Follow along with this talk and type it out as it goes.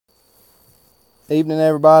Evening,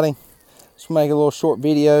 everybody. Just make a little short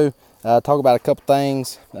video, talk about a couple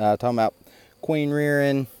things, talking about queen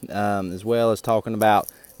rearing, as well as talking about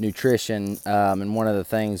nutrition, and one of the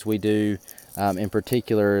things we do in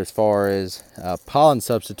particular as far as pollen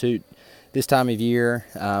substitute this time of year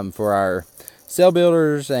for our cell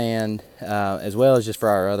builders, and as well as just for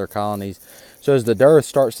our other colonies. So as the dearth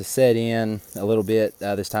starts to set in a little bit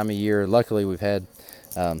this time of year, luckily we've had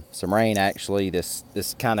some rain. Actually, this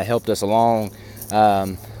kind of helped us along,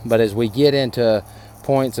 but as we get into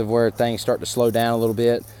points of where things start to slow down a little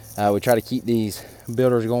bit, we try to keep these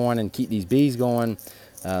builders going and keep these bees going,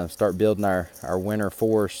 start building our winter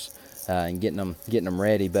force and getting them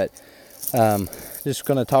ready. But just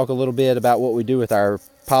going to talk a little bit about what we do with our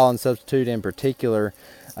pollen substitute in particular.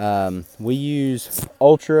 We use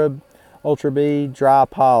Ultra Bee dry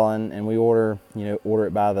pollen, and we order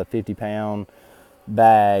it by the 50-pound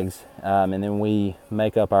bags, and then we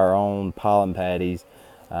make up our own pollen patties.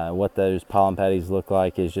 What those pollen patties look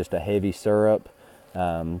like is just a heavy syrup,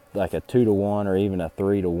 like a 2-to-1 or even a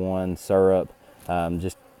 3-to-1 syrup,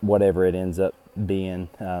 just whatever it ends up being,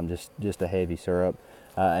 just a heavy syrup.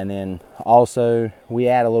 And then also we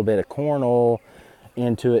add a little bit of corn oil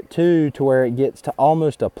into it too, to where it gets to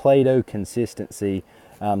almost a Play-Doh consistency,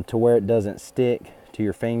 to where it doesn't stick to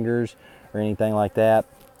your fingers or anything like that.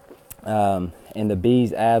 And the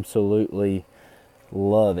bees absolutely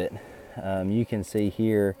love it. You can see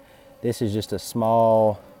here, this is just a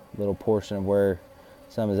small little portion of where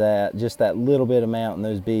some is at, just that little bit amount, and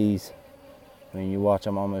those bees, I mean, you watch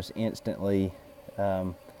them almost instantly,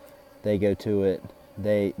 they go to it.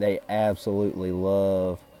 They absolutely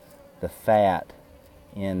love the fat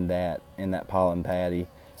in that pollen patty.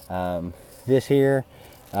 This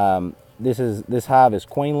hive is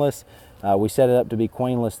queenless. We set it up to be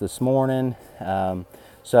queenless this morning.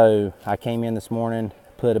 So I came in this morning,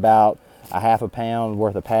 put about a half a pound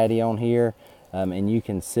worth of patty on here, and you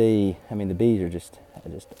can see, I mean, the bees are just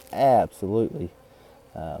absolutely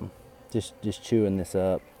just chewing this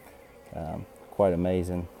up. Quite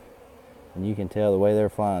amazing, and you can tell the way they're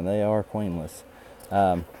flying, they are queenless.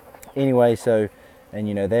 Anyway, so,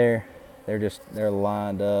 and they're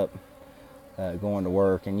lined up going to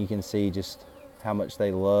work, and you can see just how much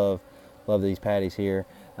they love these patties here.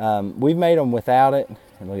 We've made them without it,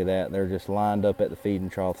 and look at that, they're just lined up at the feeding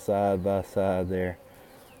trough side by side there.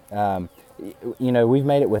 We've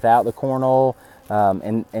made it without the corn oil,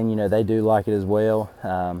 and they do like it as well,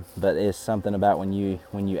 but it's something about when you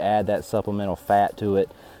add that supplemental fat to it,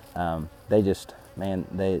 they do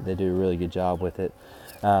a really good job with it.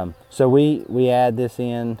 So we add this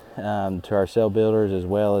in to our cell builders, as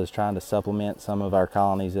well as trying to supplement some of our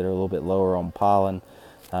colonies that are a little bit lower on pollen,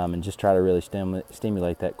 and just try to really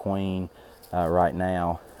stimulate that queen right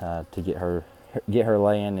now, to get her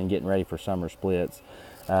laying and getting ready for summer splits.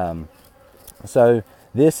 So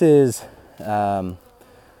this is 30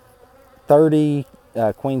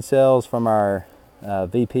 queen cells from our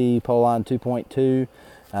VP Pollen 2.2.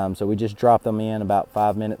 So we just dropped them in about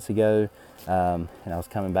 5 minutes ago, and I was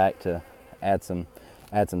coming back to add some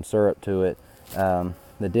syrup to it.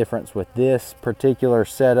 The difference with this particular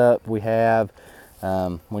setup we have,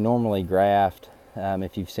 we normally graft,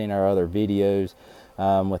 if you've seen our other videos,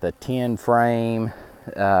 with a 10 frame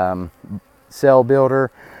cell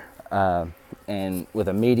builder, and with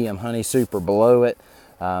a medium honey super below it.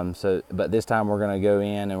 But this time we're going to go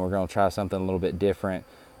in and we're going to try something a little bit different.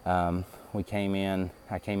 I came in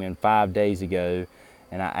 5 days ago,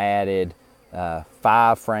 and I added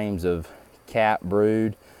 5 frames of cap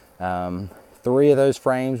brood. 3 of those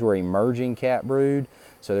frames were emerging cap brood,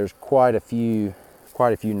 so there's quite a few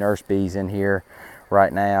nurse bees in here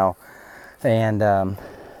right now, and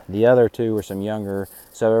the other 2 were some younger.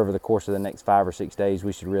 So over the course of the next 5 or 6 days,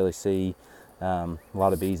 we should really see a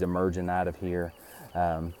lot of bees emerging out of here.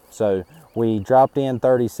 So we dropped in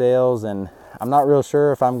 30 cells, and I'm not real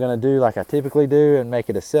sure if I'm going to do like I typically do and make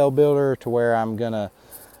it a cell builder, to where I'm going to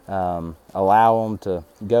allow them to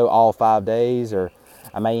go all 5 days, or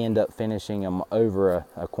I may end up finishing them over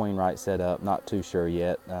a queen right setup. Not too sure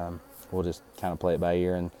yet. We'll just kind of play it by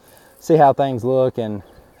ear and see how things look, and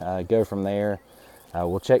go from there.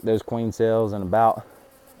 We'll check those queen cells in about,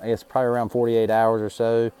 I guess, probably around 48 hours or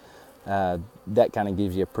so. That kind of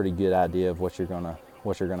gives you a pretty good idea of what you're gonna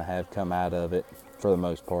have come out of it, for the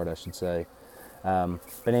most part, I should say.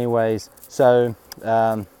 But anyways, so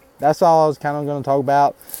that's all I was kind of going to talk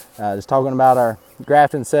about. Just talking about our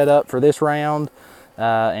grafting setup for this round,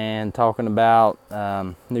 and talking about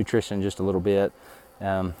nutrition just a little bit.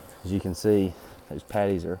 As you can see, those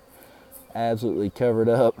patties are absolutely covered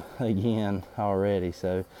up again already.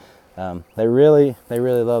 So they really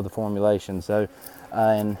love the formulation. So,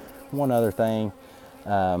 and one other thing,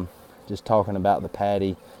 just talking about the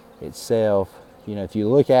patty itself, you know, if you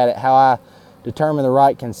look at it, how I determine the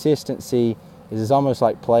right consistency is it's almost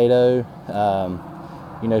like Play-Doh.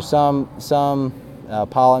 You know, some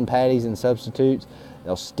pollen patties and substitutes,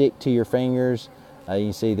 they'll stick to your fingers. You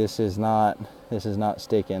can see this is not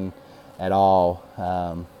sticking at all.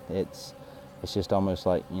 It's just almost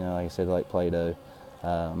like, you know, like I said, like Play-Doh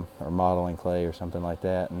or modeling clay or something like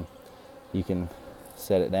that, and you can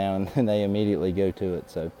set it down and they immediately go to it.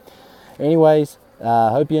 So anyways,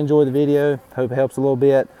 hope you enjoy the video. Hope it helps a little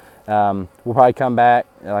bit. We'll probably come back,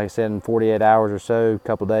 like I said, in 48 hours or so, a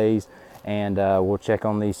couple days, and we'll check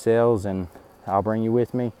on these cells, and I'll bring you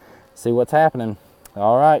with me, see what's happening.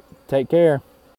 All right, take care.